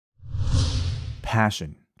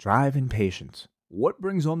passion, drive, and patience. What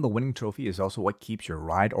brings home the winning trophy is also what keeps your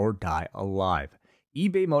ride or die alive.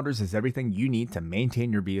 eBay Motors has everything you need to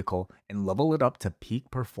maintain your vehicle and level it up to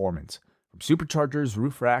peak performance. From superchargers,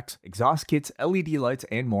 roof racks, exhaust kits, LED lights,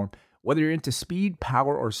 and more, whether you're into speed,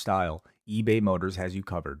 power, or style, eBay Motors has you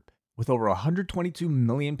covered. With over 122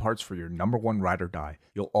 million parts for your number one ride or die,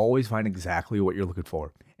 you'll always find exactly what you're looking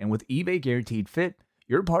for. And with eBay Guaranteed Fit,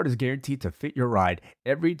 your part is guaranteed to fit your ride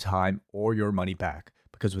every time or your money back.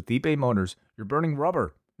 Because with eBay Motors, you're burning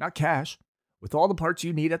rubber, not cash. With all the parts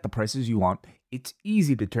you need at the prices you want, it's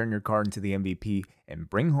easy to turn your car into the MVP and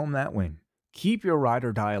bring home that win. Keep your ride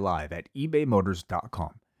or die alive at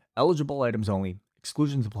ebaymotors.com. Eligible items only.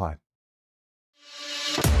 Exclusions apply.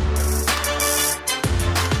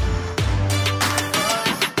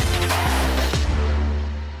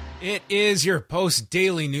 It is your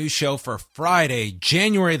post-daily news show for Friday,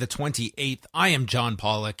 January the 28th. I am John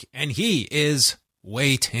Pollock, and he is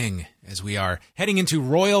Wei Ting. As we are heading into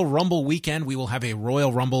Royal Rumble weekend, we will have a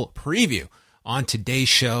Royal Rumble preview on today's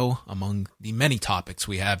show among the many topics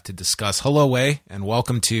we have to discuss. Hello, Wei, and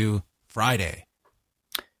welcome to Friday.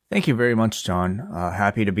 Thank you very much, John.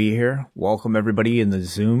 Happy to be here. Welcome everybody in the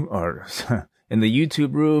Zoom or in the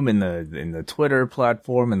YouTube room, in the Twitter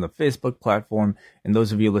platform, in the Facebook platform, and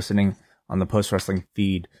those of you listening on the Post Wrestling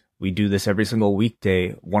feed. We do this every single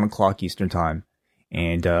weekday, 1 o'clock Eastern time.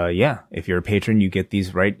 And if you're a patron, you get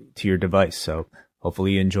these right to your device. So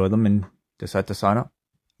hopefully you enjoy them and decide to sign up.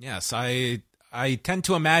 Yes, I tend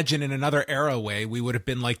to imagine in another era, Way we would have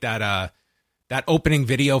been like that opening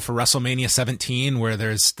video for WrestleMania 17, where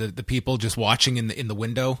there's the people just watching in the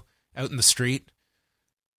window out in the street,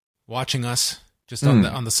 watching us just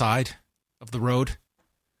on the side of the road.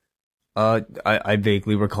 I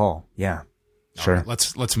vaguely recall. Yeah, sure.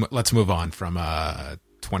 Right, let's move on from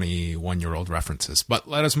 21-year-old references, but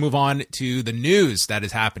let us move on to the news that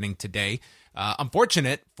is happening today.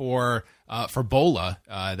 Unfortunate for Bola,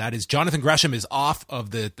 that is Jonathan Gresham is off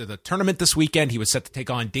of the tournament this weekend. He was set to take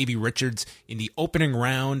on Davey Richards in the opening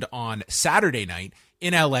round on Saturday night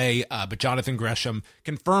in LA, but Jonathan Gresham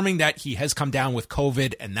confirming that he has come down with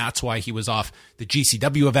COVID, and that's why he was off the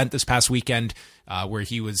GCW event this past weekend, where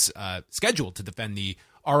he was scheduled to defend the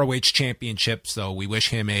ROH Championship. So we wish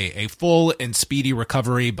him a full and speedy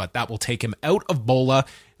recovery, but that will take him out of Bola,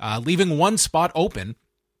 leaving one spot open.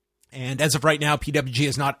 And as of right now, PWG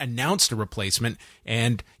has not announced a replacement.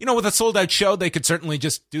 And, with a sold-out show, they could certainly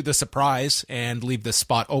just do the surprise and leave the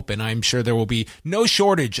spot open. I'm sure there will be no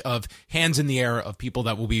shortage of hands in the air of people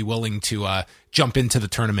that will be willing to jump into the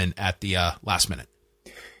tournament at the last minute.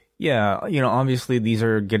 Yeah, obviously these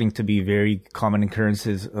are getting to be very common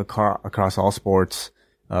occurrences across all sports,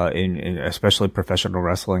 in especially professional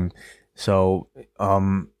wrestling. So,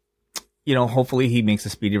 hopefully he makes a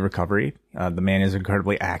speedy recovery. The man is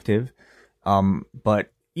incredibly active.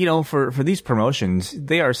 But, for these promotions,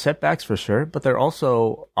 they are setbacks for sure, but they're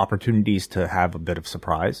also opportunities to have a bit of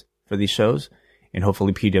surprise for these shows. And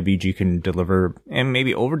hopefully PWG can deliver and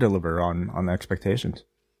maybe over-deliver on the expectations.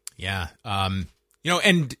 Yeah.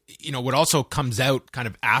 What also comes out kind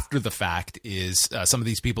of after the fact is some of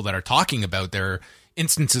these people that are talking about their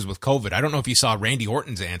instances with COVID. I don't know if you saw Randy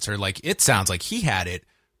Orton's answer. Like, it sounds like he had it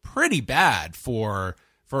pretty bad for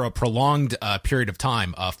a prolonged period of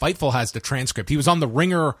time. Fightful has the transcript. He was on the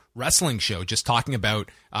Ringer wrestling show just talking about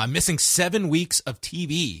missing 7 weeks of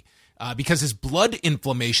TV because his blood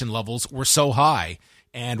inflammation levels were so high,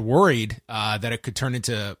 and worried that it could turn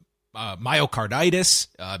into myocarditis.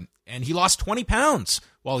 And he lost 20 pounds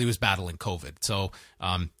while he was battling COVID. So,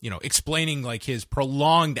 explaining like his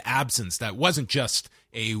prolonged absence, that wasn't just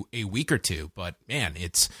a week or two, but man,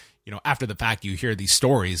 it's, after the fact, you hear these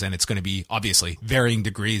stories, and it's going to be obviously varying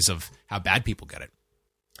degrees of how bad people get it.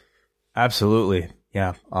 Absolutely.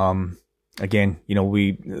 Yeah. Again,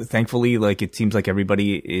 we thankfully, like, it seems like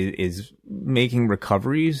everybody is making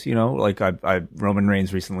recoveries, like Roman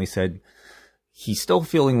Reigns recently said he's still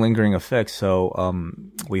feeling lingering effects. So,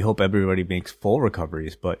 we hope everybody makes full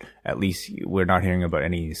recoveries, but at least we're not hearing about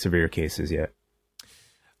any severe cases yet.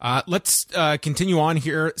 Let's continue on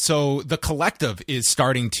here. So the Collective is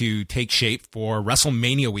starting to take shape for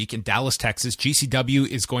WrestleMania week in Dallas, Texas. GCW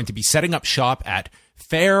is going to be setting up shop at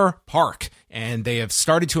Fair Park, and they have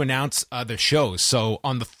started to announce the shows. So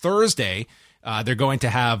on the Thursday, they're going to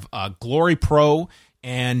have Glory Pro,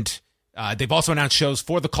 and they've also announced shows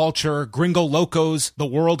for The Culture, Gringo Locos, The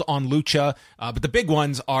World on Lucha. But the big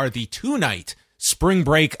ones are the 2-night Spring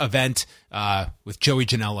Break event with Joey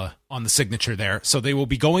Janela on the signature there. So they will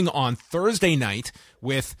be going on Thursday night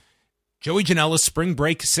with Joey Janela's Spring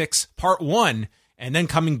Break 6 Part 1, and then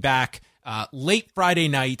coming back late Friday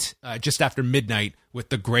night, just after midnight, with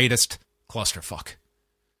the greatest clusterfuck.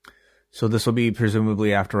 So this will be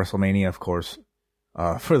presumably after WrestleMania, of course,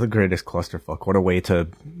 for the greatest clusterfuck. What a way to,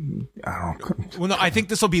 I don't know. Well, no, I think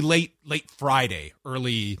this will be late Friday,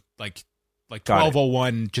 early, like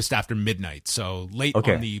 12:01, just after midnight. So late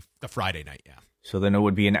on the Friday night, yeah. So then it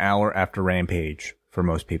would be an hour after Rampage for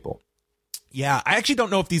most people. Yeah, I actually don't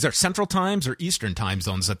know if these are Central Times or Eastern time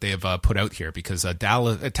zones that they have put out here, because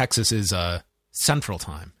Texas is Central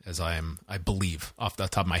Time, as I believe, off the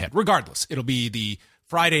top of my head. Regardless, it'll be the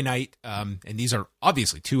Friday night, and these are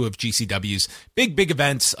obviously two of GCW's big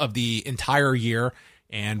events of the entire year,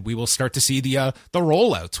 and we will start to see the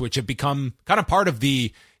rollouts, which have become kind of part of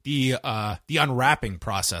the unwrapping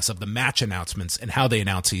process of the match announcements and how they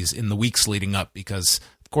announce these in the weeks leading up, because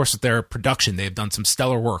of course with their production they have done some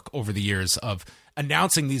stellar work over the years of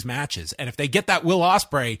announcing these matches. And if they get that Will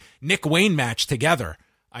Ospreay Nick Wayne match together,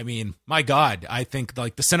 I mean, my God, I think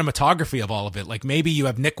like the cinematography of all of it, like maybe you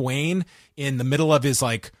have Nick Wayne in the middle of his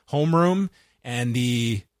like homeroom and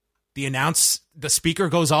the speaker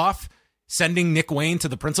goes off, sending Nick Wayne to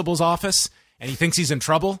the principal's office, and he thinks he's in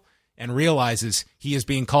trouble and realizes he is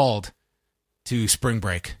being called to spring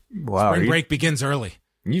break. Wow, spring break begins early.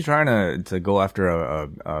 Are you trying to go after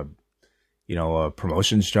a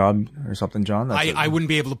promotions job or something, John? I wouldn't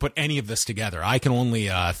be able to put any of this together. I can only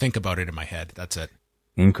think about it in my head. That's it.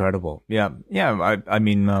 Incredible. Yeah. I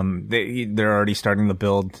mean, they're already starting to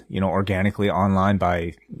build, organically online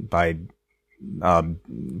by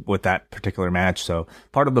with that particular match. So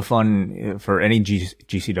part of the fun for any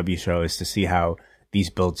GCW show is to see how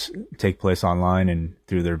these builds take place online and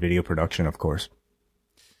through their video production, of course.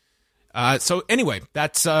 So anyway,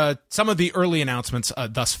 that's some of the early announcements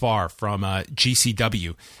thus far from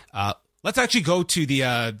GCW. Let's actually go to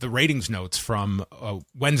the ratings notes from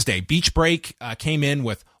Wednesday. Beach Break came in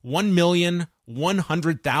with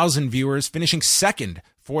 1,100,000 viewers, finishing second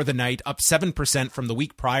for the night, up 7% from the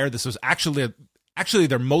week prior. This was actually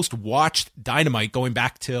their most watched Dynamite going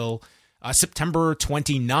back till September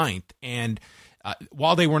 29th. And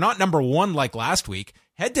while they were not number one like last week,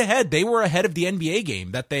 head-to-head, they were ahead of the NBA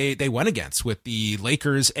game that they went against with the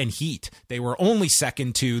Lakers and Heat. They were only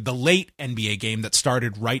second to the late NBA game that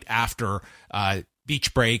started right after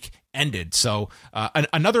Beach Break ended. So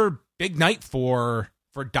another big night for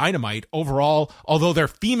Dynamite overall, although their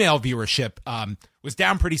female viewership was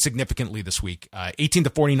down pretty significantly this week. 18 to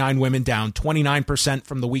 49 women down 29%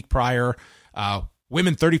 from the week prior.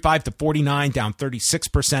 Women 35 to 49 down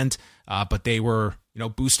 36%, but they were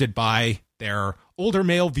boosted by their older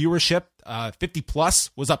male viewership. 50 plus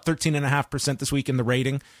was up 13.5% this week in the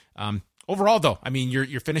rating. Overall, though, I mean,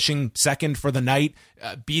 you're finishing second for the night,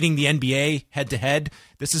 beating the NBA head to head.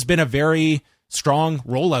 This has been a very strong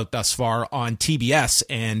rollout thus far on TBS.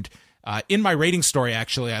 And in my rating story,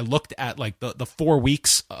 actually, I looked at like the 4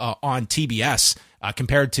 weeks on TBS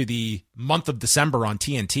compared to the month of December on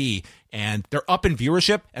TNT, and they're up in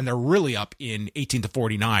viewership and they're really up in 18 to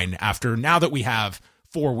 49 now that we have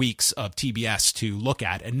 4 weeks of TBS to look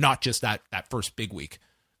at and not just that first big week.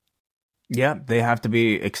 Yeah, they have to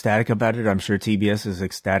be ecstatic about it. I'm sure TBS is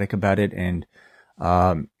ecstatic about it. And,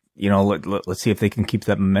 let's see if they can keep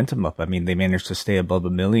that momentum up. I mean, they managed to stay above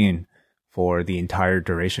 1 million for the entire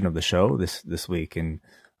duration of the show this week. And,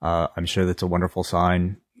 I'm sure that's a wonderful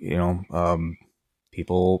sign.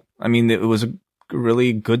 People, I mean, it was a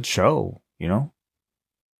really good show, I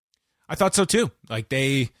thought so too. Like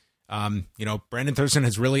they, Brandon Thurston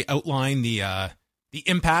has really outlined the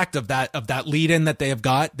impact of that lead-in that they have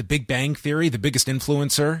got. The Big Bang Theory, the biggest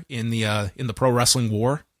influencer in the pro wrestling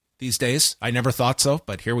war these days. I never thought so,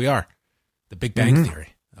 but here we are. The Big Bang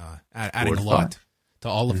Theory, adding a lot to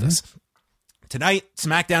all of this. Tonight,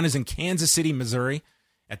 SmackDown is in Kansas City, Missouri,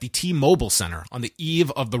 at the T-Mobile Center on the eve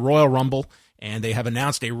of the Royal Rumble, and they have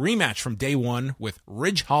announced a rematch from day one with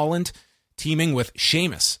Ridge Holland teaming with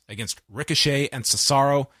Sheamus against Ricochet and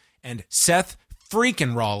Cesaro, and Seth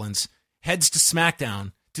freaking Rollins heads to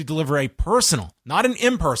SmackDown to deliver a personal, not an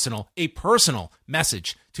impersonal, a personal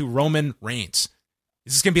message to Roman Reigns.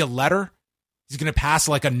 Is this going to be a letter? Is he going to pass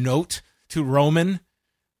like a note to Roman?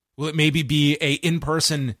 Will it maybe be a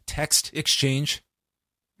in-person text exchange?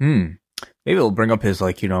 Maybe it'll bring up his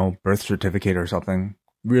birth certificate or something.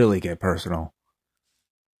 Really get personal.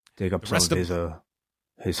 Take up some of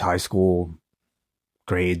his high school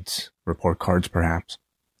grades, report cards, perhaps.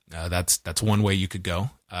 That's one way you could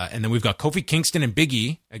go. And then we've got Kofi Kingston and Big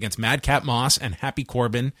E against Madcap Moss and Happy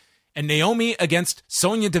Corbin, and Naomi against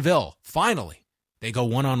Sonya Deville. Finally, they go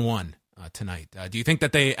one-on-one tonight. Do you think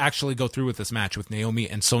that they actually go through with this match with Naomi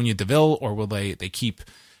and Sonya Deville, or will they keep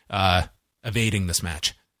evading this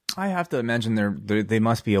match? I have to imagine they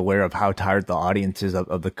must be aware of how tired the audience is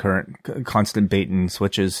of the current constant bait and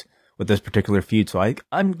switches with this particular feud. So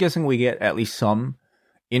I'm guessing we get at least some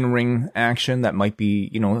in-ring action that might be,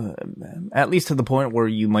 at least to the point where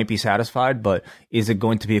you might be satisfied, but is it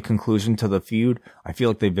going to be a conclusion to the feud? I feel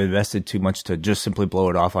like they've invested too much to just simply blow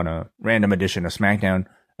it off on a random edition of SmackDown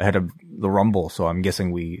ahead of the Rumble. So I'm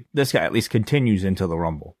guessing this guy at least continues into the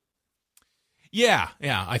Rumble. Yeah,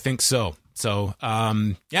 I think so. So,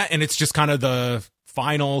 and it's just kind of the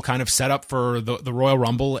final kind of setup for the Royal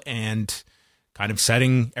Rumble and kind of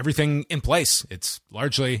setting everything in place. It's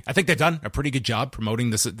largely, I think they've done a pretty good job promoting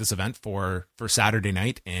this event for Saturday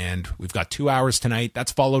night, and we've got 2 hours tonight.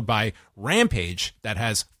 That's followed by Rampage that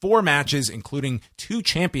has 4 matches, including 2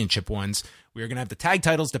 championship ones. We are going to have the tag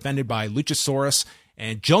titles defended by Luchasaurus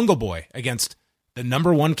and Jungle Boy against the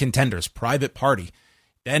number 1 contenders, Private Party.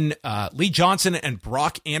 Then Lee Johnson and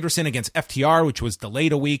Brock Anderson against FTR, which was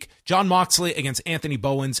delayed a week. Jon Moxley against Anthony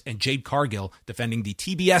Bowens, and Jade Cargill defending the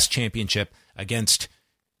TBS Championship against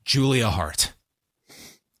Julia Hart.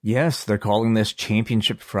 Yes, they're calling this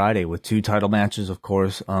Championship Friday with 2 title matches, of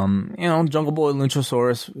course. Jungle Boy and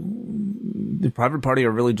Luchasaurus, the Private Party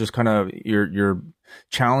are really just kind of your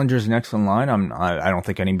challengers next in line. I don't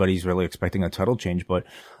think anybody's really expecting a title change, but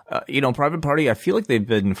Private Party, I feel like they've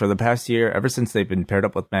been, for the past year, ever since they've been paired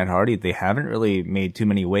up with Matt Hardy, they haven't really made too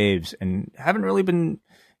many waves and haven't really been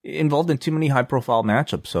involved in too many high-profile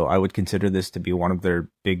matchups. So I would consider this to be one of their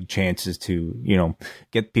big chances to,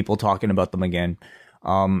 get people talking about them again.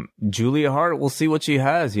 Julia Hart, we'll see what she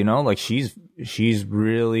has, she's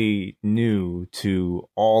really new to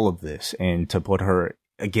all of this, and to put her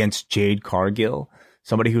against Jade Cargill,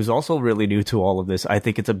 somebody who's also really new to all of this, I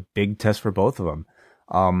think it's a big test for both of them.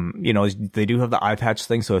 They do have the eye patch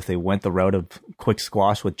thing, so if they went the route of quick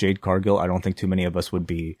squash with Jade Cargill, I don't think too many of us would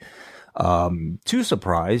be too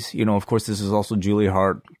surprised. Of course, this is also Julia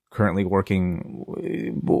Hart currently working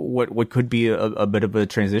what could be a bit of a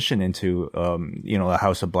transition into, the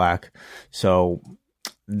House of Black. So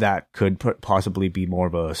that could possibly be more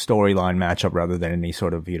of a storyline matchup rather than any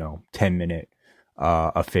sort of, 10-minute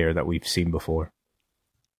affair that we've seen before.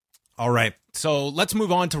 All right, so let's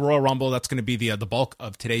move on to Royal Rumble. That's going to be the bulk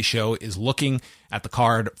of today's show, is looking at the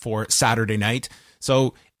card for Saturday night.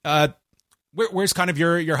 So where's kind of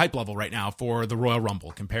your hype level right now for the Royal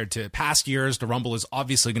Rumble compared to past years? The Rumble is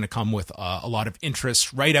obviously going to come with a lot of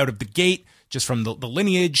interest right out of the gate, just from the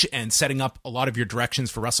lineage and setting up a lot of your directions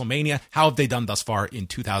for WrestleMania. How have they done thus far in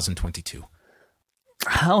 2022?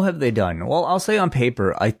 How have they done? Well, I'll say on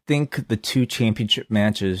paper, I think the 2 championship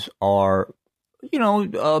matches are,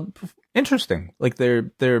 interesting. Like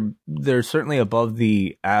they're certainly above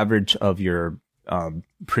the average of your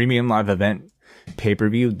premium live event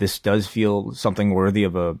pay-per-view. This does feel something worthy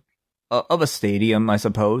of a stadium, I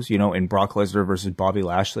suppose, in Brock Lesnar versus Bobby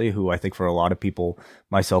Lashley, who I think for a lot of people,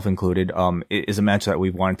 myself included, is a match that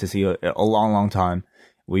we've wanted to see a long, long time.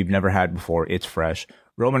 We've never had before. It's fresh.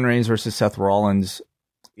 Roman Reigns versus Seth Rollins.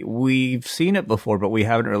 We've seen it before, but we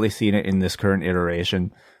haven't really seen it in this current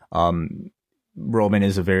iteration. Roman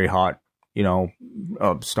is a very hot,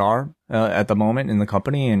 star at the moment in the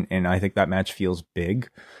company, and I think that match feels big.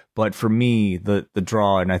 But for me, the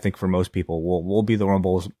draw, and I think for most people, will be the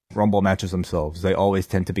Rumble matches themselves. They always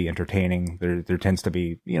tend to be entertaining. There tends to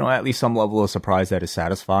be, at least some level of surprise that is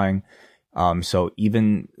satisfying. So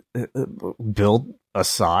even build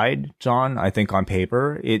aside, John, I think on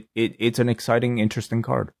paper, it's an exciting, interesting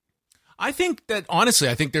card. I think that,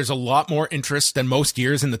 honestly, there's a lot more interest than most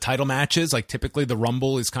years in the title matches. Like, typically the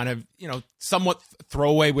Rumble is kind of, somewhat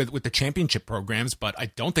throwaway with the championship programs, but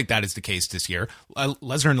I don't think that is the case this year.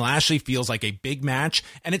 Lesnar and Lashley feels like a big match,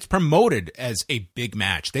 and it's promoted as a big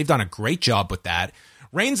match. They've done a great job with that.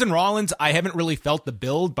 Reigns and Rollins, I haven't really felt the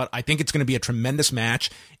build, but I think it's going to be a tremendous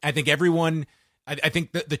match. I think I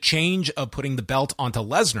think the change of putting the belt onto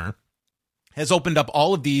Lesnar has opened up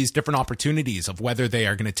all of these different opportunities of whether they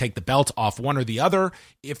are going to take the belt off one or the other.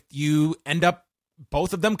 If you end up,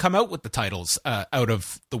 both of them come out with the titles out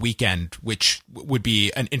of the weekend, which would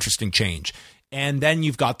be an interesting change. And then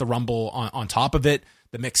you've got the Rumble on top of it,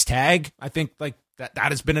 the mixed tag. I think like that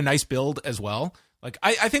has been a nice build as well. Like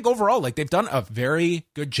I think overall, like they've done a very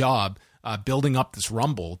good job building up this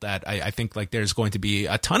Rumble that I think like there's going to be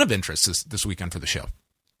a ton of interest this weekend for the show.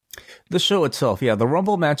 The show itself, yeah, the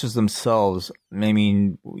Rumble matches themselves, I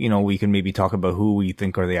mean, we can maybe talk about who we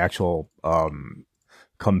think are the actual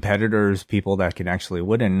competitors, people that can actually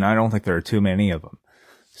win, and I don't think there are too many of them.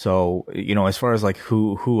 So, as far as like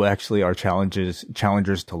who actually are challengers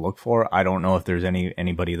to look for, I don't know if there's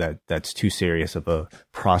anybody that's too serious of a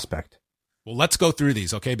prospect. Well, let's go through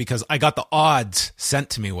these, okay? Because I got the odds sent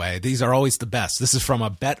to me, Way. These are always the best. This is from a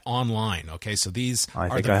Bet Online, okay? So these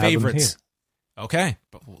are the favorites. Okay,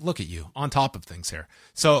 but look at you, on top of things here.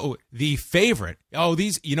 So the favorite,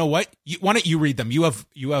 these, you know what? Why don't you read them? You have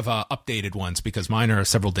updated ones because mine are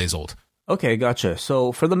several days old. Okay, gotcha.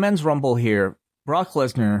 So for the men's rumble here, Brock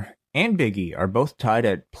Lesnar and Big E are both tied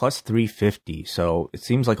at plus 350. So it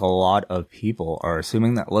seems like a lot of people are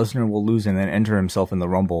assuming that Lesnar will lose and then enter himself in the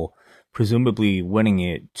rumble, presumably winning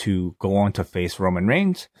it to go on to face Roman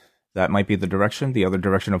Reigns. That might be the direction. The other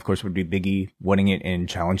direction, of course, would be Big E winning it and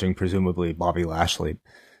challenging, presumably, Bobby Lashley.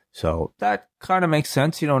 So that kind of makes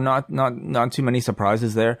sense. Not too many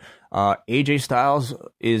surprises there. AJ Styles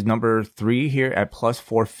is number 3 here at plus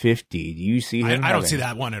 450. Do you see him? I don't see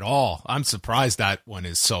that one at all. I'm surprised that one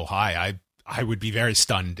is so high. I would be very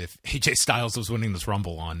stunned if AJ Styles was winning this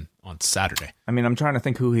Rumble on Saturday. I mean, I'm trying to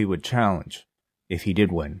think who he would challenge if he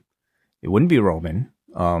did win. It wouldn't be Roman.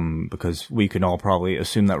 Because we can all probably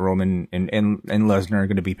assume that Roman and Lesnar are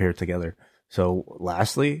going to be paired together. So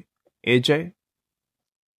lastly, AJ,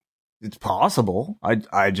 it's possible.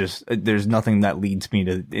 I just, there's nothing that leads me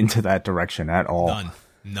into that direction at all.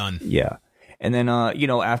 None. Yeah. And then,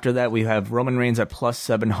 after that we have Roman Reigns at plus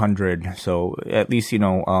 700. So at least,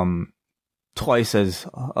 twice as,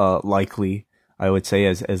 likely, I would say,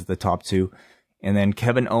 as the top two. And then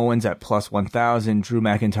Kevin Owens at plus 1,000, Drew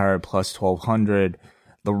McIntyre at plus 1,200.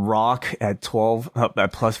 The Rock at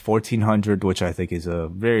plus 1,400, which I think is a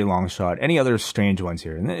very long shot. Any other strange ones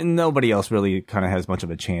here? And nobody else really kind of has much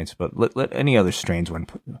of a chance, but let any other strange one.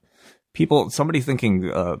 Somebody thinking,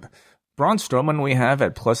 Braun Strowman we have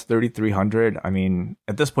at plus 3,300. I mean,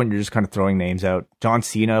 at this point, you're just kind of throwing names out. John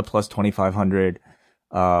Cena plus 2,500.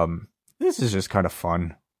 This is just kind of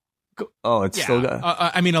fun. Oh, it's still good.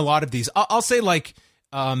 I mean, a lot of these, I'll say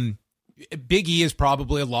Big E is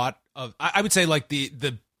probably a lot of, I would say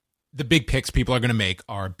the big picks people are going to make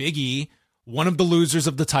are Big E, one of the losers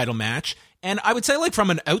of the title match. And I would say from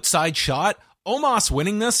an outside shot, Omos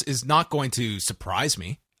winning this is not going to surprise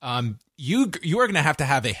me. You are going to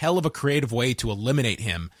have a hell of a creative way to eliminate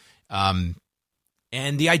him. And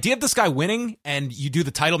the idea of this guy winning and you do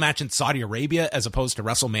the title match in Saudi Arabia as opposed to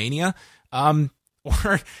WrestleMania,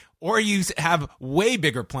 or you have way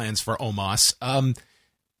bigger plans for Omos,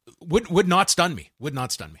 would not stun me.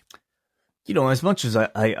 As much as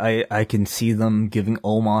I can see them giving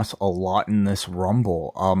Omos a lot in this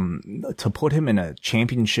Rumble, to put him in a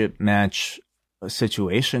championship match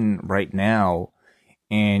situation right now,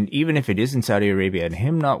 and even if it is in Saudi Arabia and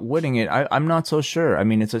him not winning it, I'm not so sure. I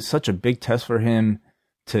mean, it's such a big test for him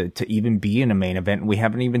to even be in a main event. We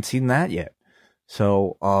haven't even seen that yet.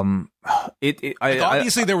 So,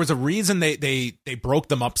 obviously there was a reason they broke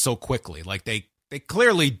them up so quickly. Like they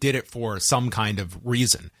clearly did it for some kind of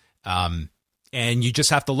reason. And you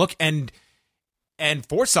just have to look and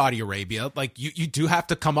for Saudi Arabia, you do have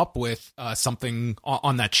to come up with something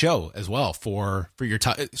on that show as well for your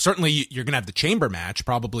time. Certainly you're going to have the chamber match,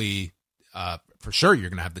 probably, for sure you're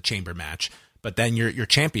going to have the chamber match, but then your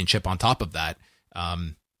championship on top of that,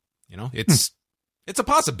 it's a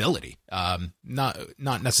possibility.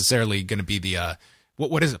 Not necessarily going to be the,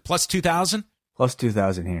 what is it? Plus 2,000? Plus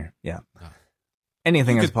 2,000 here. Yeah.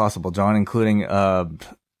 Anything is possible, John, including,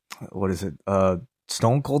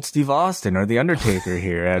 Stone Cold Steve Austin or The Undertaker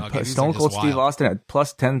here at Stone Cold Steve Austin at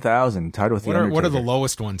plus 10,000, tied with The Undertaker. What are the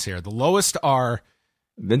lowest ones here? The lowest are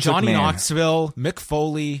Vince Johnny McMahon. Knoxville, Mick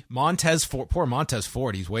Foley, poor Montez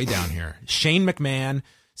Ford, he's way down here. Shane McMahon,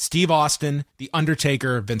 Steve Austin, The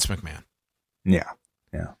Undertaker, Vince McMahon. Yeah.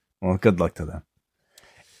 Well, good luck to them.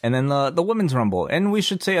 And then the Women's Rumble. And we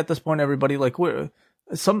should say at this point, everybody,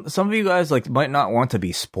 some of you guys might not want to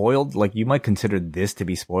be spoiled. You might consider this to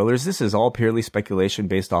be spoilers. This is all purely speculation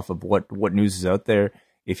based off of what news is out there.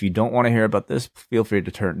 If you don't want to hear about this, feel free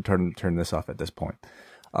to turn this off at this point.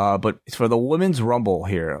 But for the Women's Rumble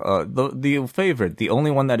here, the favorite, the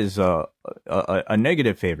only one that is a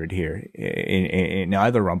negative favorite here in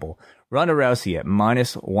either Rumble, Ronda Rousey at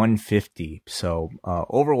minus 150. So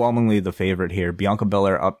overwhelmingly the favorite here. Bianca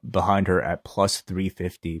Belair up behind her at plus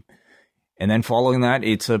 350. And then following that,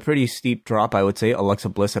 it's a pretty steep drop, I would say. Alexa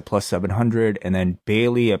Bliss at plus 700, and then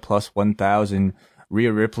Bayley at plus 1,000.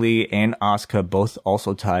 Rhea Ripley and Asuka both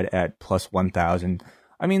also tied at plus 1,000.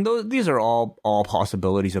 I mean, these are all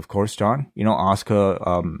possibilities, of course, John.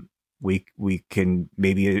 Asuka, we can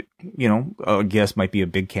maybe, a guess might be a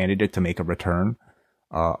big candidate to make a return.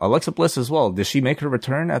 Alexa Bliss as well. Does she make her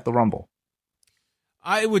return at the Rumble?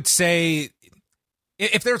 I would say,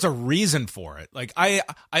 if there's a reason for it, I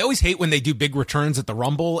always hate when they do big returns at the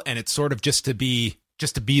Rumble and it's sort of just to be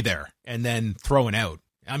there and then thrown out.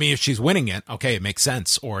 I mean, if she's winning it, okay, it makes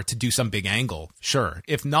sense. Or to do some big angle, sure.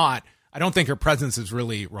 If not, I don't think her presence is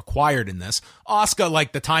really required in this. Asuka,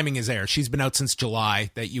 like, the timing is there. She's been out since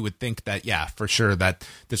July, that you would think that, yeah, for sure, that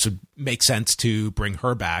this would make sense to bring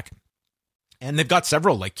her back. And they've got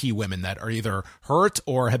several, like, key women that are either hurt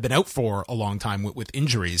or have been out for a long time with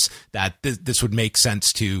injuries, that this would make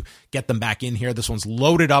sense to get them back in here. This one's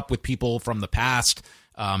loaded up with people from the past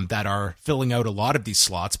that are filling out a lot of these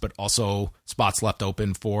slots, but also spots left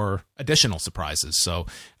open for additional surprises. So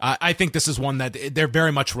I think this is one that they're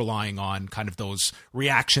very much relying on, kind of those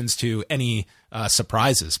reactions to any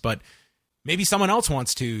surprises. But maybe someone else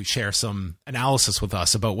wants to share some analysis with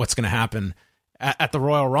us about what's going to happen at the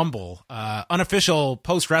Royal Rumble. Unofficial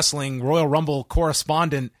post-wrestling Royal Rumble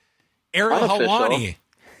correspondent, Ariel Helwani.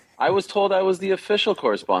 I was told I was the official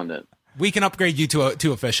correspondent. We can upgrade you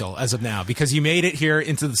to official as of now, because you made it here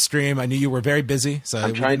into the stream. I knew you were very busy. So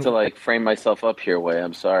I'm trying to, like, frame myself up here, Way.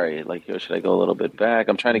 I'm sorry. Like, should I go a little bit back?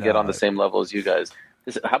 I'm trying to get on the same level as you guys.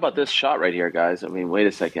 How about this shot right here, guys? I mean, wait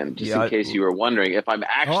a second. Just in case you were wondering if I'm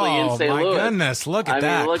actually in St. Louis. Oh, my goodness. Look at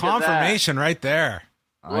that. Confirmation right there.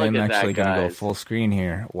 I'm actually going to go full screen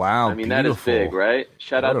here. Wow, I mean, beautiful. That is big, right?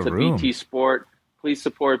 Shout out to BT Sport. Please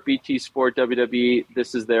support BT Sport WWE.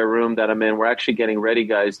 This is their room that I'm in. We're actually getting ready,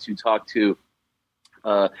 guys, to talk to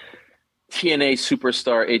TNA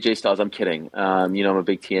superstar AJ Styles. I'm kidding. I'm a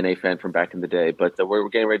big TNA fan from back in the day, but we're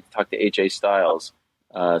getting ready to talk to AJ Styles.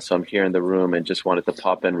 So I'm here in the room and just wanted to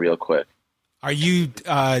pop in real quick. Are you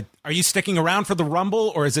sticking around for the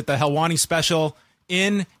Rumble, or is it the Helwani special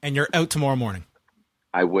in and you're out tomorrow morning?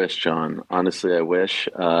 I wish, John. Honestly, I wish.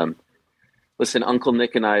 Listen, Uncle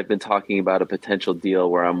Nick and I have been talking about a potential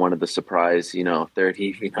deal where I'm one of the surprise, 30, you know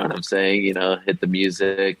what I'm saying? Hit the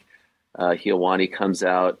music. Helwani comes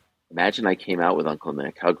out. Imagine I came out with Uncle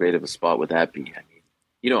Nick. How great of a spot would that be? I mean,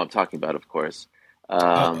 you know what I'm talking about, of course.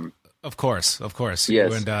 Of course. Yes.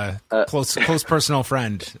 You and close personal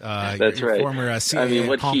friend. That's your right. Former CIA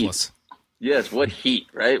accomplice. Heat? Yes, what heat,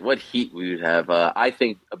 right? What heat we would have. I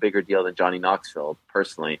think a bigger deal than Johnny Knoxville,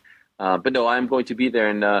 personally. But no, I'm going to be there,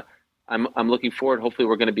 and I'm looking forward. Hopefully,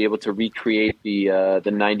 we're going to be able to recreate the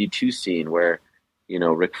 92 scene where,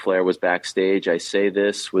 Ric Flair was backstage. I say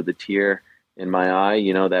this with a tear in my eye,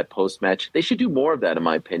 that post-match. They should do more of that, in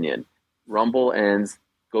my opinion. Rumble ends,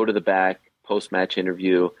 go to the back, post-match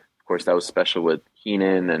interview. Of course, that was special with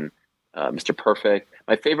Heenan and Mr. Perfect.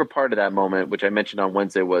 My favorite part of that moment, which I mentioned on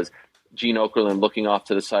Wednesday, was Gene Okerlund looking off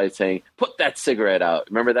to the side saying, "Put that cigarette out."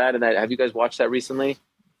 Remember that? And have you guys watched that recently?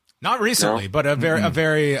 Not recently, but a very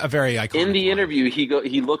iconic. In the interview,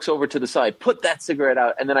 he looks over to the side, "Put that cigarette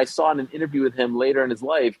out." And then I saw in an interview with him later in his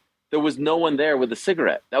life, there was no one there with a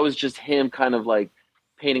cigarette. That was just him kind of like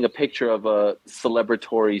painting a picture of a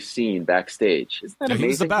celebratory scene backstage. Isn't that amazing? He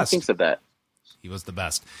was the best. Who thinks of that? He was the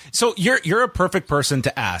best. So you're a perfect person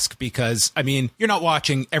to ask, because, I mean, you're not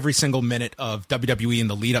watching every single minute of WWE in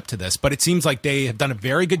the lead up to this, but it seems like they have done a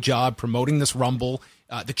very good job promoting this Rumble.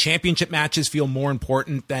 The championship matches feel more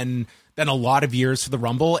important than a lot of years for the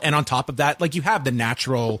Rumble. And on top of that, like, you have the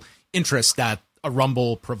natural interest that a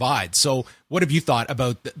Rumble provides. So what have you thought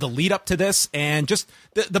about the lead up to this and just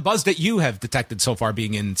the buzz that you have detected so far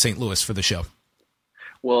being in St. Louis for the show?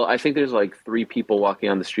 Well, I think there's like 3 people walking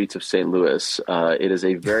on the streets of St. Louis. It is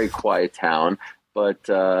a very quiet town, but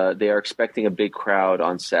they are expecting a big crowd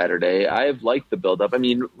on Saturday. I have liked the buildup. I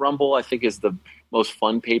mean, Rumble, I think, is the most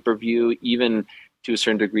fun pay-per-view, even to a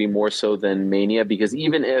certain degree more so than Mania, because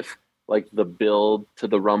even if like the build to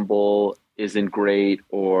the Rumble isn't great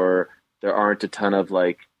or there aren't a ton of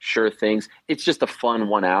like sure things, it's just a fun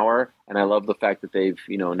 1 hour. And I love the fact that they've,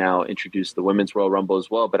 now introduced the Women's Royal Rumble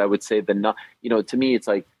as well. But I would say to me, it's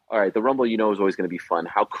like, all right, the Rumble, is always going to be fun.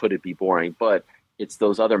 How could it be boring? But it's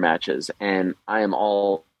those other matches. And I am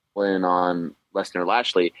all in on Lesnar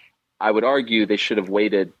Lashley. I would argue they should have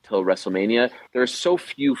waited till WrestleMania. There are so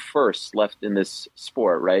few firsts left in this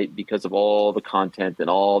sport, right? Because of all the content and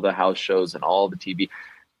all the house shows and all the TV.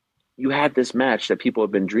 You had this match that people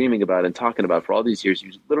have been dreaming about and talking about for all these years.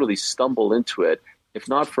 You literally stumble into it. If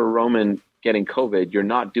not for Roman getting COVID, you're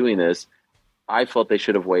not doing this. I felt they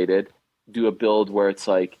should have waited, do a build where it's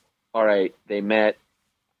like, all right, they met,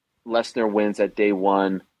 Lesnar wins at day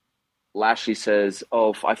 1. Lashley says,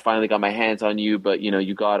 "Oh, I finally got my hands on you, but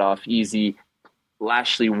you got off easy."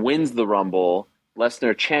 Lashley wins the Rumble,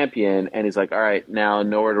 Lesnar champion, and he's like, "All right, now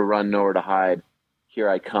nowhere to run, nowhere to hide. Here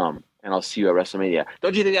I come, and I'll see you at WrestleMania."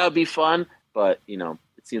 Don't you think that would be fun? But it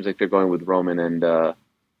seems like they're going with Roman and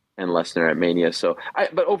Lesnar at Mania.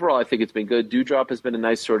 But overall, I think it's been good. Doudrop has been a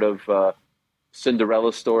nice sort of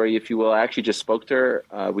Cinderella story, if you will. I actually just spoke to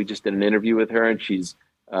her. We just did an interview with her, and she's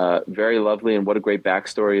very lovely, and what a great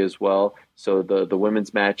backstory as well. So the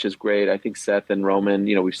women's match is great. I think Seth and Roman,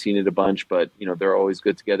 we've seen it a bunch, but they're always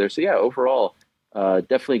good together. So yeah, overall,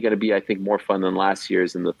 definitely going to be, I think, more fun than last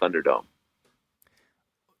year's in the Thunderdome.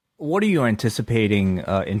 What are you anticipating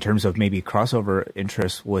in terms of maybe crossover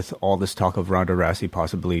interest with all this talk of Ronda Rousey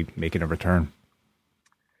possibly making a return?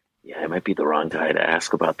 Yeah, I might be the wrong guy to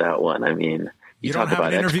ask about that one. I mean, you don't have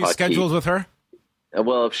an interview scheduled with her?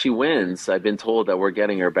 Well, if she wins, I've been told that we're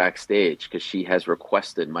getting her backstage because she has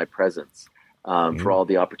requested my presence for all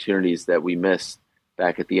the opportunities that we missed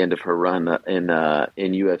back at the end of her run in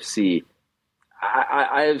UFC.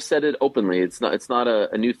 I have said it openly. It's not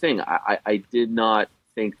a new thing. I did not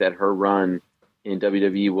think that her run in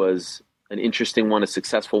WWE was an interesting one, a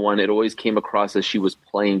successful one. It always came across as she was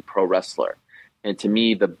playing pro wrestler. And to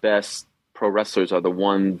me, the best pro wrestlers are the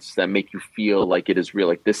ones that make you feel like it is real,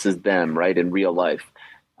 like this is them, right, in real life.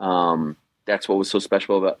 That's what was so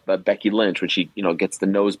special about Becky Lynch when she, gets the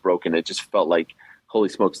nose broken. It just felt like, holy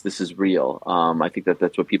smokes, this is real. I think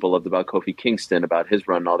that's what people loved about Kofi Kingston, about his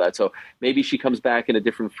run and all that. So maybe she comes back in a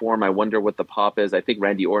different form. I wonder what the pop is. I think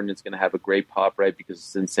Randy Orton is going to have a great pop, right, because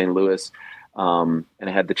it's in St. Louis. And I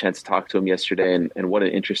had the chance to talk to him yesterday, and what an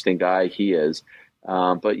interesting guy he is.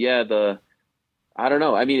 But yeah, I don't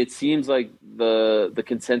know. I mean, it seems like the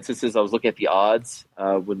consensus is, I was looking at the odds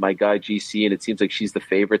with my guy GC, and it seems like she's the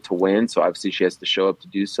favorite to win. So obviously she has to show up to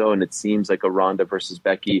do so. And it seems like a Ronda versus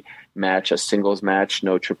Becky match, a singles match,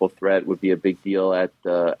 no triple threat, would be a big deal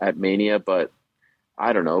at Mania. But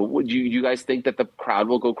I don't know. Would you guys think that the crowd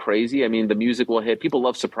will go crazy? I mean, the music will hit. People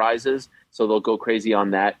love surprises, so they'll go crazy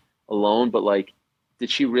on that alone. But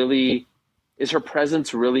is her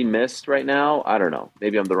presence really missed right now? I don't know.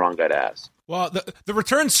 Maybe I'm the wrong guy to ask. Well, the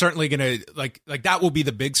return's certainly going to like that will be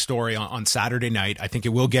the big story on Saturday night. I think it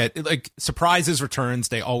will get surprises, returns.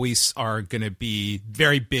 They always are going to be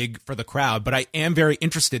very big for the crowd. But I am very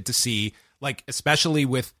interested to see, especially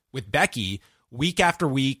with Becky, week after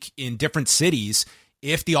week in different cities,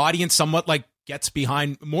 if the audience somewhat gets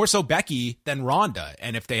behind more so Becky than Ronda,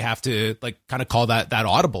 and if they have to kind of call that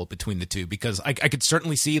audible between the two, because I could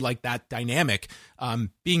certainly see that dynamic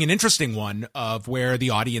being an interesting one of where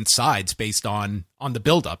the audience sides based on the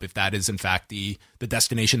buildup, if that is in fact the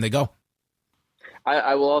destination they go.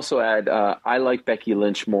 I will also add, I like Becky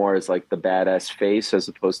Lynch more as the badass face as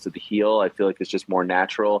opposed to the heel. I feel like it's just more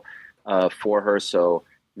natural for her. So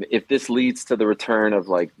if this leads to the return of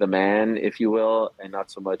the man, if you will, and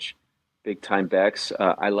not so much big time Bex,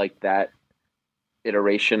 I like that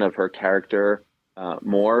iteration of her character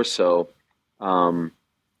more. So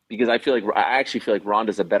because I actually feel like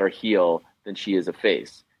Ronda's a better heel than she is a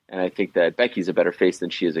face, and I think that Becky's a better face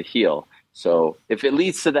than she is a heel. So if it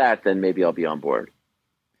leads to that, then maybe I'll be on board.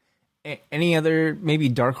 Any other maybe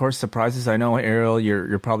dark horse surprises? I know, Ariel,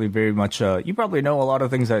 you're probably very much you probably know a lot of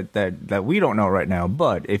things that we don't know right now.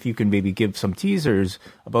 But if you can maybe give some teasers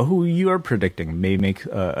about who you are predicting may make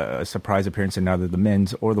a surprise appearance in either the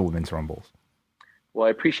men's or the women's rumbles. Well, I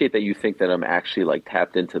appreciate that you think that I'm actually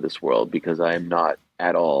tapped into this world, because I am not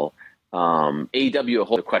at all. AEW, a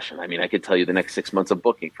whole question. I mean, I could tell you the next 6 months of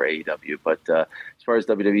booking for AEW, but as far as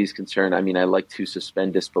WWE is concerned, I mean, I like to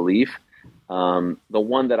suspend disbelief. The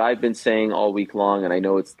one that I've been saying all week long, and I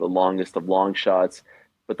know it's the longest of long shots,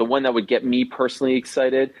 but the one that would get me personally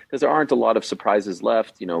excited, because there aren't a lot of surprises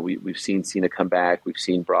left. We've seen Cena come back, we've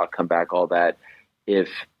seen Brock come back, all that. If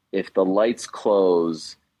the lights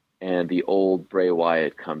close and the old Bray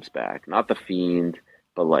Wyatt comes back, not the Fiend,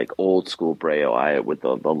 but old school Bray Wyatt with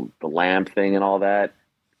the lamb thing and all that,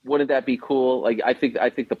 wouldn't that be cool? I think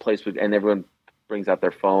the place would, and everyone brings out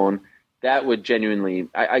their phone. That would genuinely,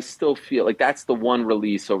 I still feel like that's the one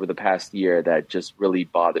release over the past year that just really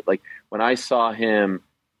bothered. When I saw him,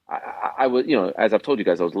 I was, as I've told you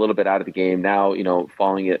guys, I was a little bit out of the game. Now,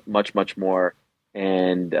 following it much, much more.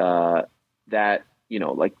 And that,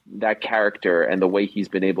 that character and the way he's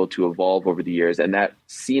been able to evolve over the years, and that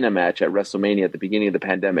Cena match at WrestleMania at the beginning of the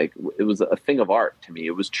pandemic, it was a thing of art to me.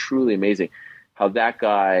 It was truly amazing how that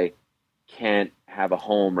guy can't have a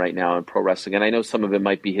home right now in pro wrestling. And I know some of it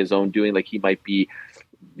might be his own doing. He might be,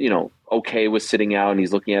 okay with sitting out and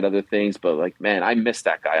he's looking at other things, but man, I miss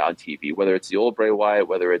that guy on TV, whether it's the old Bray Wyatt,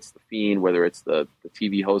 whether it's the Fiend, whether it's the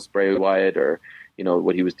TV host Bray Wyatt, or,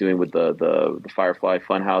 what he was doing with the Firefly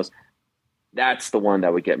Funhouse. That's the one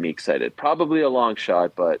that would get me excited. Probably a long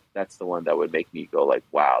shot, but that's the one that would make me go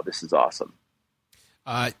wow, this is awesome.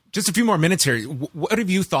 Just a few more minutes here. What have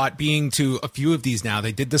you thought, being to a few of these now?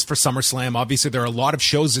 They did this for SummerSlam. Obviously, there are a lot of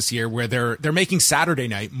shows this year where they're making Saturday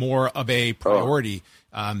night more of a priority.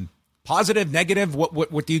 positive, negative?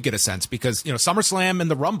 What do you get a sense? Because, SummerSlam and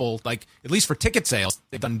the Rumble, like, at least for ticket sales,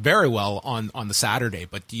 they've done very well on the Saturday.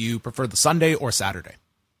 But do you prefer the Sunday or Saturday?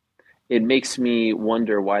 It makes me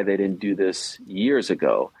wonder why they didn't do this years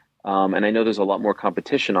ago. And I know there's a lot more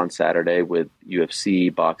competition on Saturday with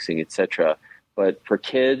UFC, boxing, etc. But for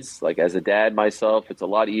kids, like as a dad myself, it's a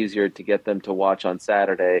lot easier to get them to watch on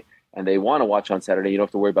Saturday, and they want to watch on Saturday. You don't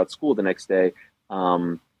have to worry about school the next day.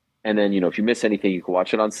 And then, if you miss anything, you can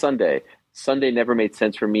watch it on Sunday. Sunday never made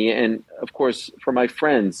sense for me. And of course, for my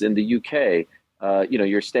friends in the UK,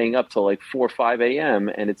 you're staying up till like 4 or 5 a.m.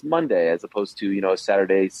 and it's Monday as opposed to, a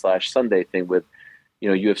Saturday/Sunday thing with,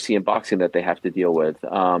 UFC and boxing that they have to deal with.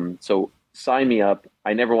 So sign me up.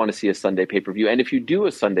 I never want to see a Sunday pay-per-view. And if you do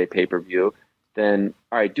a Sunday pay-per-view, then,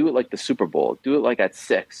 all right, do it like the Super Bowl. Do it like at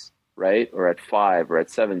 6, right? Or at 5 or at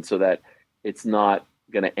 7 so that it's not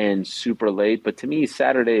going to end super late. But to me,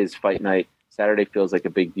 Saturday is fight night. Saturday feels like a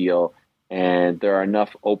big deal. And there are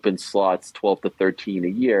enough open slots, 12 to 13 a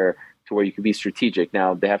year, to where you can be strategic.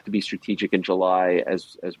 Now, they have to be strategic in July,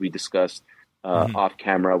 as we discussed off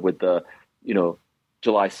camera with the,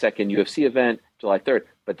 July 2nd UFC event, July 3rd.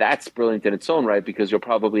 But that's brilliant in its own right, because you'll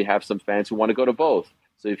probably have some fans who want to go to both.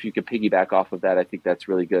 So if you could piggyback off of that, I think that's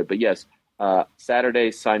really good. But yes,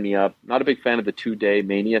 Saturday, sign me up. Not a big fan of the 2-day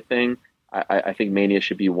Mania thing. I think Mania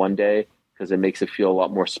should be 1 day because it makes it feel a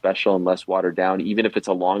lot more special and less watered down, even if it's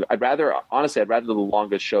a long. I'd rather the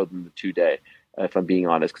longest show than the 2-day, if I'm being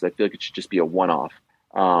honest, because I feel like it should just be a one-off.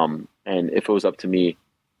 And if it was up to me,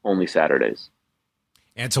 only Saturdays.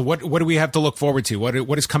 And so what do we have to look forward to?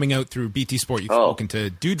 What is coming out through BT Sport? You've spoken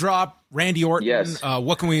to Doudrop, Randy Orton. Yes.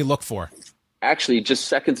 What can we look for? Actually, just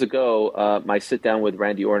seconds ago, my sit-down with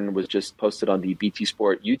Randy Orton was just posted on the BT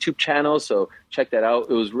Sport YouTube channel, so check that out.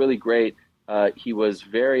 It was really great. He was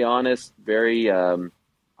very honest, very,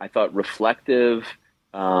 I thought, reflective,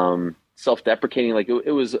 self-deprecating. Like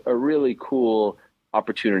it was a really cool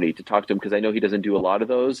opportunity to talk to him because I know he doesn't do a lot of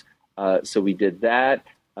those. So we did that.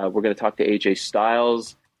 We're going to talk to AJ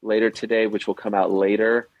Styles later today, which will come out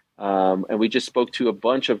later. And we just spoke to a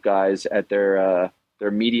bunch of guys at their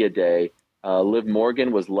media day. Liv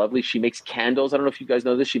Morgan was lovely. She makes candles. I don't know if you guys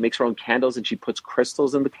know this. She makes her own candles and she puts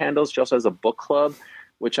crystals in the candles. She also has a book club,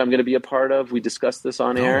 which I'm going to be a part of. We discussed this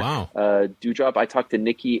on air. Wow. Doudrop. I talked to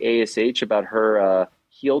Nikki ASH about her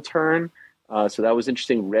heel turn. So that was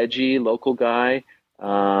interesting. Reggie, local guy.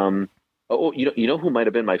 You know who might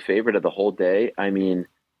have been my favorite of the whole day? I mean,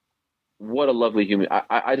 what a lovely human.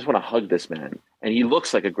 I just want to hug this man. And he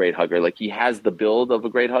looks like a great hugger. Like he has the build of a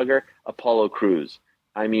great hugger. Apollo Crews.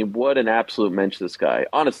 I mean, what an absolute mensch this guy.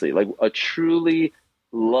 Honestly, like a truly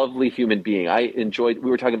lovely human being. I enjoyed,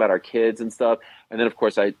 we were talking about our kids and stuff. And then, of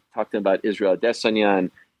course, I talked to him about Israel Adesanya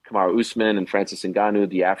and Kamaru Usman and Francis Ngannou,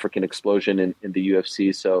 the African explosion in the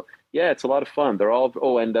UFC. So, yeah, it's a lot of fun. They're all,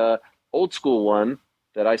 old school one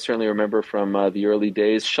that I certainly remember from the early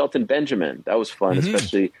days, Shelton Benjamin. That was fun,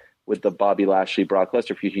 especially with the Bobby Lashley, Brock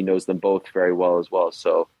Lesnar feud. He knows them both very well as well.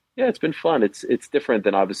 So, yeah, it's been fun. It's different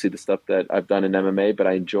than obviously the stuff that I've done in MMA, but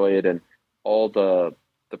I enjoy it. And all the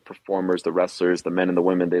performers, the wrestlers, the men and the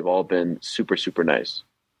women, they've all been super, super nice.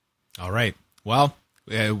 All right. Well,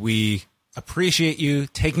 we appreciate you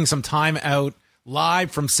taking some time out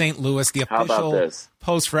live from St. Louis, the official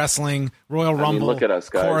post-wrestling Royal Rumble look at us,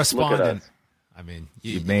 guys. correspondent. Look at us. I mean,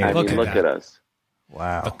 look at us.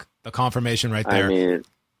 Wow. The confirmation right there. I mean,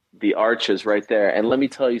 the arch is right there. And let me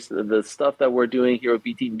tell you, the stuff that we're doing here at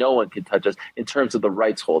BT, no one can touch us in terms of the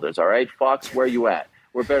rights holders, all right? Fox, where you at?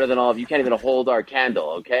 We're better than all of you. You can't even hold our candle,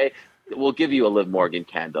 okay? We'll give you a Liv Morgan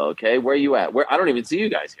candle, okay? Where you at? I don't even see you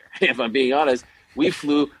guys here, if I'm being honest. We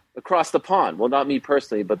flew across the pond. Well, not me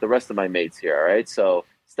personally, but the rest of my mates here, all right? So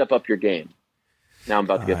step up your game. Now I'm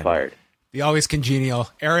about to get fired. The always congenial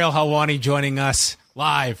Ariel Helwani joining us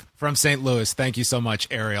live from St. Louis. Thank you so much,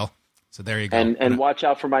 Ariel. So there you go. And watch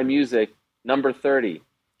out for my music. Number 30,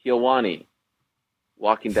 Helwani,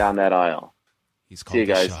 walking down that aisle. He's called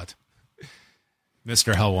the shot.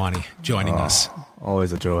 Mr. Helwani joining us.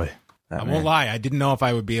 Always a joy. I won't lie. I didn't know if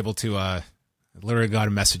I would be able to. I literally got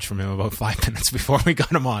a message from him about 5 minutes before we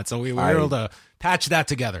got him on. So we were able to patch that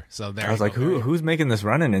together. So there I was like, who's making this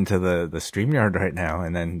run-in into the StreamYard right now?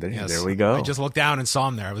 And then there we go. I just looked down and saw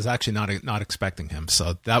him there. I was actually not expecting him.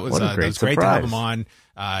 So that was great to have him on.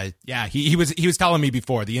 He was telling me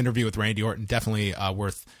before the interview with Randy Orton, definitely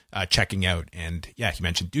worth checking out. And yeah, he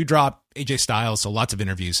mentioned Doudrop, AJ Styles, so lots of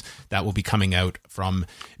interviews that will be coming out from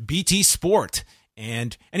BT Sport.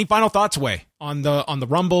 And any final thoughts, Wai, on the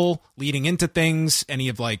Rumble leading into things? Any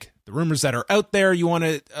of like the rumors that are out there you want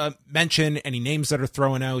to mention? Any names that are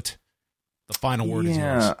thrown out? the final word is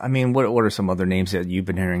Yeah, yours. I mean, what are some other names that you've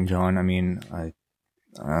been hearing, John? I mean,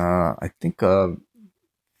 I think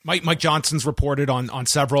Mike Johnson's reported on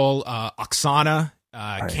several, Oksana,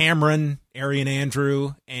 Cameron, Arian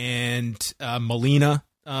Andrew, and Melina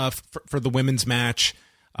for the women's match.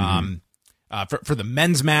 For the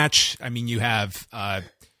men's match, I mean, you have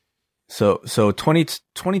so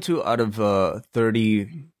 22 out of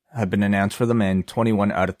 30 have been announced for the men.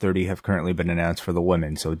 21 out of 30 have currently been announced for the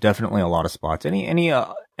women. So definitely a lot of spots. Any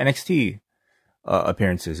NXT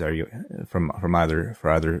appearances are you from either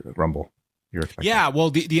Rumble? You're expecting? Yeah, well,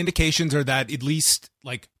 the indications are that at least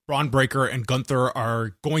like Braun Breaker and Gunther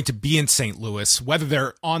are going to be in St. Louis. Whether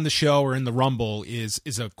they're on the show or in the Rumble is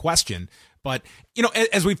a question. But, you know,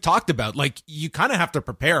 as we've talked about, like, you kind of have to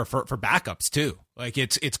prepare for backups too. Like,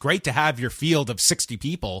 it's great to have your field of 60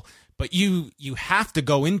 people, but you have to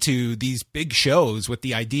go into these big shows with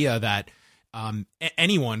the idea that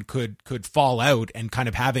anyone could fall out, and kind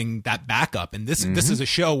of having that backup. And this is a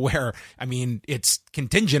show where, I mean, it's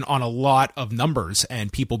contingent on a lot of numbers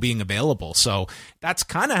and people being available. So that's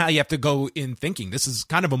kind of how you have to go in thinking. This is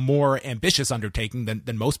kind of a more ambitious undertaking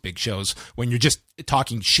than most big shows when you're just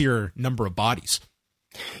talking sheer number of bodies.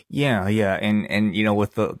 Yeah. And you know,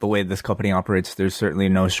 with the way this company operates, there's certainly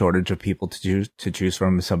no shortage of people to choose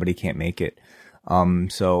from if somebody can't make it.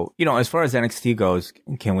 So, you know, as far as NXT goes,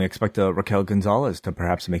 can we expect Raquel Gonzalez to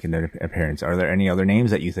perhaps make an appearance? Are there any other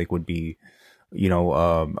names that you think would be, you know,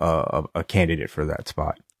 a candidate for that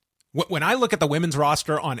spot? When I look at the women's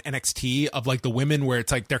roster on NXT of like the women where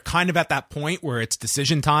it's like they're kind of at that point where it's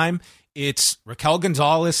decision time, it's Raquel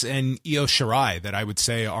Gonzalez and Io Shirai that I would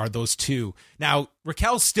say are those two. Now,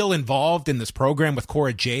 Raquel's still involved in this program with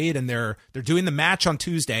Cora Jade, and they're doing the match on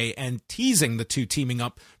Tuesday and teasing the two teaming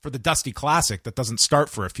up for the Dusty Classic that doesn't start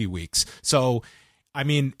for a few weeks. So, I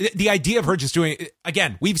mean, the idea of her just doing,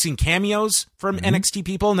 again, we've seen cameos from NXT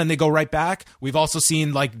people and then they go right back. We've also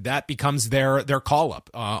seen like that becomes their call up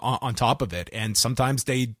on top of it. And sometimes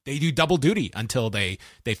they do double duty until they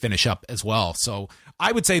finish up as well. So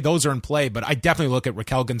I would say those are in play, but I definitely look at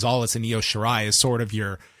Raquel Gonzalez and Io Shirai as sort of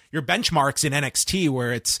your benchmarks in NXT,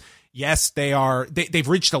 where it's, yes, they've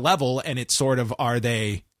reached a level, and it's sort of, are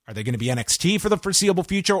they going to be NXT for the foreseeable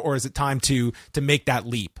future, or is it time to make that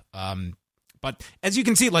leap? But as you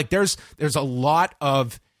can see, like there's a lot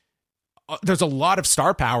of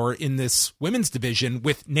star power in this women's division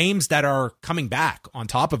with names that are coming back on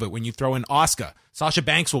top of it. When you throw in Asuka, Sasha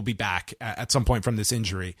Banks will be back at some point from this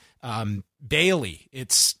injury. Bayley,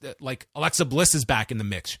 it's like Alexa Bliss is back in the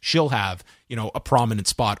mix. She'll have, you know, a prominent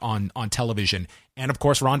spot on television, and of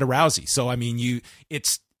course Ronda Rousey. So I mean,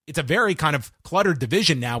 it's a very kind of cluttered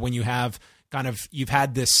division now when you have you've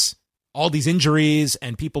had all these injuries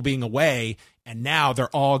and people being away, and now they're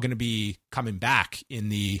all going to be coming back in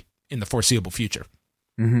the foreseeable future.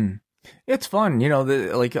 Mm-hmm. It's fun, you know.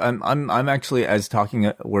 I'm actually,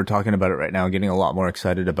 we're talking about it right now, getting a lot more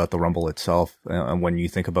excited about the Rumble itself, and when you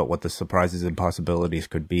think about what the surprises and possibilities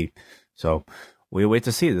could be. So we wait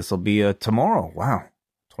to see. This will be tomorrow. Wow,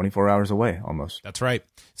 24 hours away almost. That's right.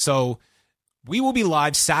 So we will be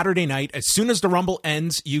live Saturday night. As soon as the Rumble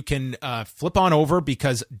ends, you can flip on over,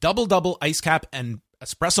 because Double Ice Cap and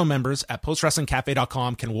Espresso members at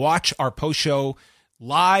postwrestlingcafe.com can watch our post-show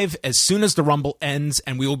live as soon as the Rumble ends,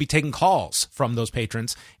 and we will be taking calls from those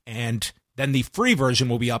patrons. And then the free version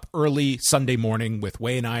will be up early Sunday morning with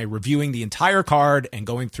Wai and I reviewing the entire card and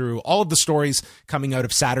going through all of the stories coming out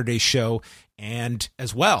of Saturday's show, and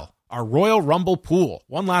as well, our Royal Rumble pool.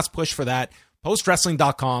 One last push for that.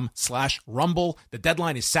 postwrestling.com/rumble. The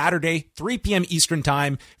deadline is Saturday, 3 p.m. Eastern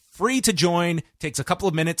time. Free to join. Takes a couple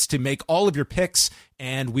of minutes to make all of your picks,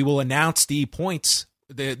 and we will announce the points,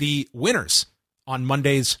 the winners, on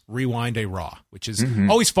Monday's Rewind a Raw, which is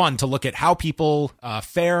always fun to look at how people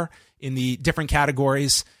fare in the different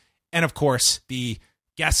categories, and of course the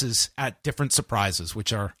guesses at different surprises,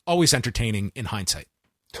 which are always entertaining in hindsight.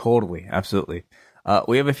 Totally, absolutely.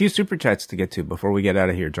 We have a few super chats to get to before we get out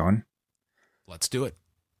of here, John. Let's do it.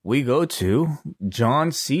 We go to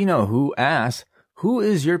John Cena, who asks, who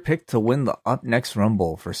is your pick to win the Up Next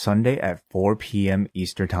Rumble for Sunday at 4 p.m.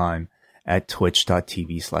 Eastern Time at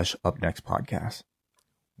twitch.tv/upnextpodcast?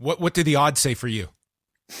 What did the odds say for you?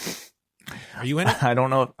 Are you in it? I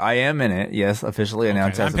don't know if I am in it. Yes, officially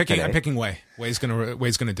announced as of today. I'm picking Wai. Wai's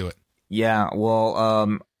gonna do it. Yeah,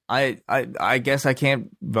 well, I guess I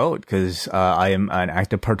can't vote because I am an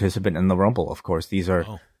active participant in the Rumble. Of course, these are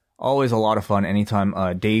always a lot of fun. Anytime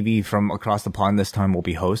Davey from across the pond this time will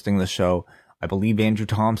be hosting the show. I believe Andrew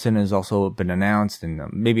Thompson has also been announced, and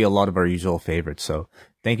maybe a lot of our usual favorites. So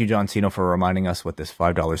thank you, John Cena, for reminding us with this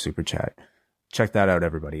 $5 super chat. check that out,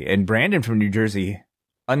 everybody. And Brandon from New Jersey,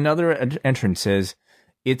 another entrant, says,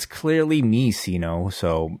 it's clearly me, Sino.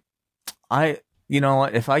 So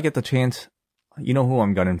if I get the chance, you know who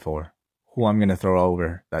I'm gunning for, who I'm going to throw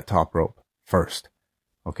over that top rope first.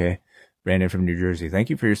 Okay. Brandon from New Jersey,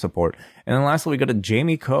 thank you for your support. And then lastly, we got a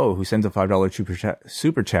Jamie Coe who sends a $5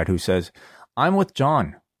 super chat who says, I'm with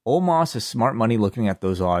John. Omos is smart money looking at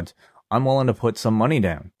those odds. I'm willing to put some money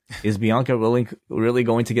down. Is Bianca really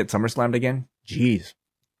going to get SummerSlammed again? Jeez.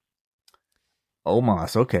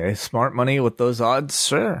 Omos, okay. Smart money with those odds?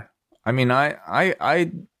 Sure. I mean,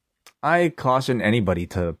 I caution anybody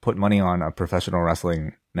to put money on a professional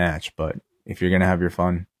wrestling match, but if you're going to have your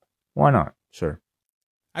fun, why not? Sure.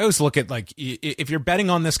 I always look at, like, if you're betting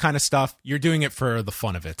on this kind of stuff, you're doing it for the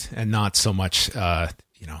fun of it and not so much, don't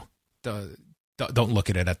look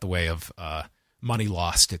at it at the way of money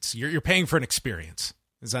lost. It's you're paying for an experience.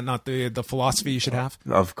 Is that not the philosophy you should have?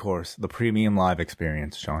 Of course, the premium live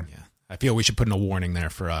experience, Sean. Yeah, I feel we should put in a warning there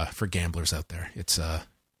for gamblers out there.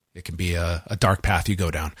 It can be a dark path you go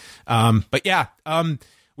down. But yeah,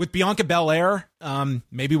 with Bianca Belair,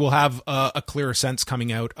 maybe we'll have a clearer sense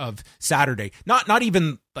coming out of Saturday. Not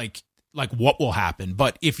even like what will happen,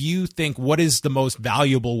 but if you think what is the most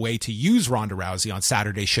valuable way to use Ronda Rousey on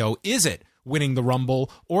Saturday's show, is it winning the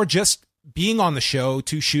Rumble or just being on the show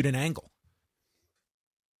to shoot an angle?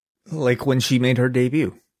 Like when she made her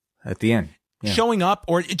debut at the end. Yeah. Showing up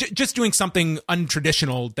or just doing something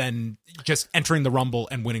untraditional than just entering the Rumble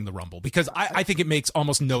and winning the Rumble. Because I think it makes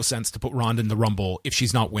almost no sense to put Ronda in the Rumble if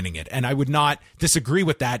she's not winning it. And I would not disagree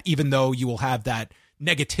with that, even though you will have that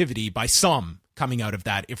negativity by some coming out of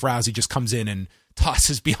that if Rousey just comes in and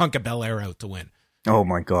tosses Bianca Belair out to win. Oh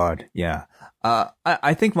my God. Yeah.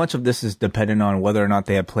 I think much of this is dependent on whether or not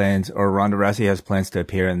they have plans, or Ronda Rousey has plans to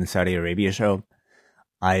appear in the Saudi Arabia show.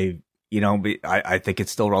 I think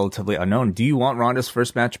it's still relatively unknown. Do you want Ronda's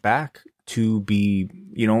first match back to be,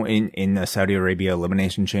 in the Saudi Arabia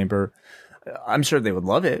Elimination Chamber? I'm sure they would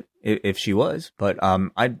love it if she was, but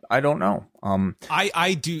I don't know.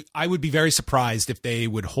 I would be very surprised if they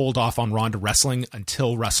would hold off on Ronda wrestling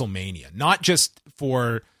until WrestleMania, not just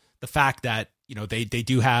for the fact that they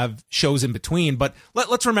do have shows in between, but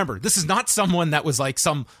let's remember, this is not someone that was like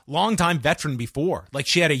some longtime veteran before. Like,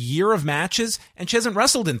 she had a year of matches and she hasn't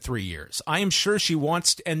wrestled in 3 years. I am sure she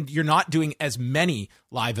wants to, and you're not doing as many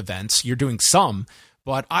live events. You're doing some,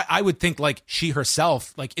 but I would think, like, she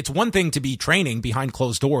herself, like, it's one thing to be training behind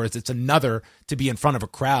closed doors. It's another to be in front of a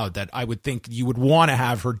crowd that I would think you would want to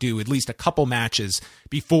have her do at least a couple matches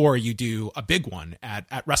before you do a big one at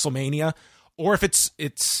WrestleMania. Or if it's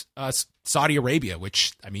Saudi Arabia,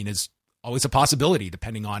 which, I mean, is always a possibility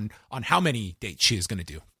depending on how many dates she is going to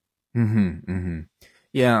do. Mm-hmm, mm-hmm.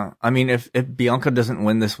 Yeah, I mean, if Bianca doesn't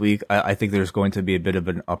win this week, I think there's going to be a bit of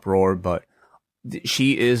an uproar, but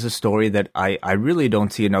she is a story that I really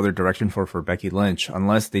don't see another direction for Becky Lynch,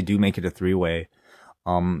 unless they do make it a 3-way.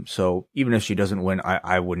 So even if she doesn't win,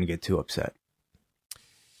 I wouldn't get too upset.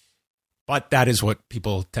 But that is what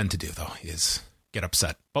people tend to do, though, is get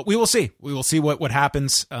upset. But we will see. We will see what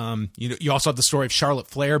happens. You also have the story of Charlotte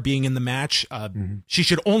Flair being in the match. She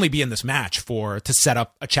should only be in this match to set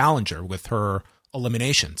up a challenger with her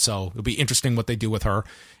elimination. So it'll be interesting what they do with her.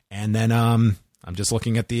 And then I'm just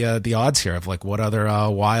looking at the odds here of like what other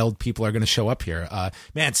wild people are going to show up here.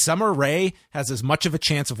 Man, Summer Rae has as much of a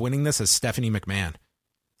chance of winning this as Stephanie McMahon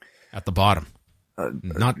at the bottom.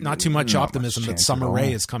 Not too much optimism that Summer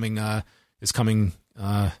Rae is coming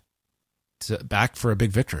back for a big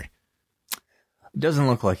victory. Doesn't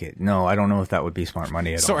look like it. No, I don't know if that would be smart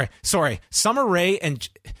money at all. Sorry. Summer Rae,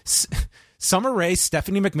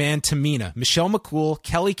 Stephanie McMahon, Tamina, Michelle McCool,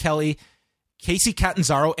 Kelly Kelly, Casey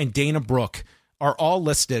Catanzaro, and Dana Brooke are all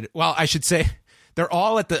listed. Well, I should say they're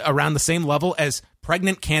all at around the same level as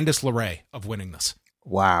pregnant Candice LeRae of winning this.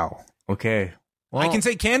 Wow. Okay. Well, I can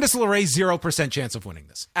say Candice LeRae, 0% chance of winning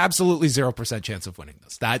this. Absolutely 0% chance of winning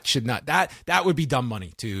this. That should not, that would be dumb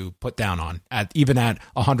money to put down on even at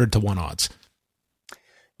 100-1 odds.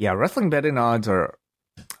 Yeah, wrestling betting odds are,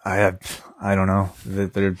 I don't know.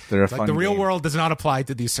 They're a fun the real game. world does not apply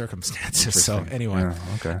to these circumstances. So anyway, yeah,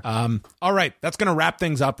 okay. All right, that's going to wrap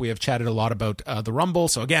things up. We have chatted a lot about the Rumble.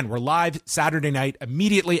 So again, we're live Saturday night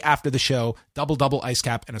immediately after the show. Double Ice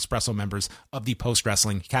Cap and Espresso members of the Post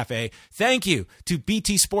Wrestling Cafe. Thank you to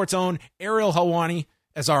BT Sports' own Ariel Helwani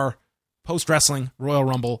as our Post Wrestling Royal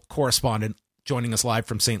Rumble correspondent, joining us live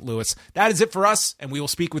from St. Louis. That is it for us, and we will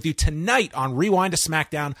speak with you tonight on Rewind to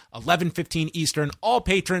SmackDown, 11:15 Eastern. All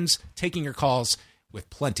patrons taking your calls with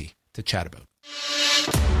plenty to chat about.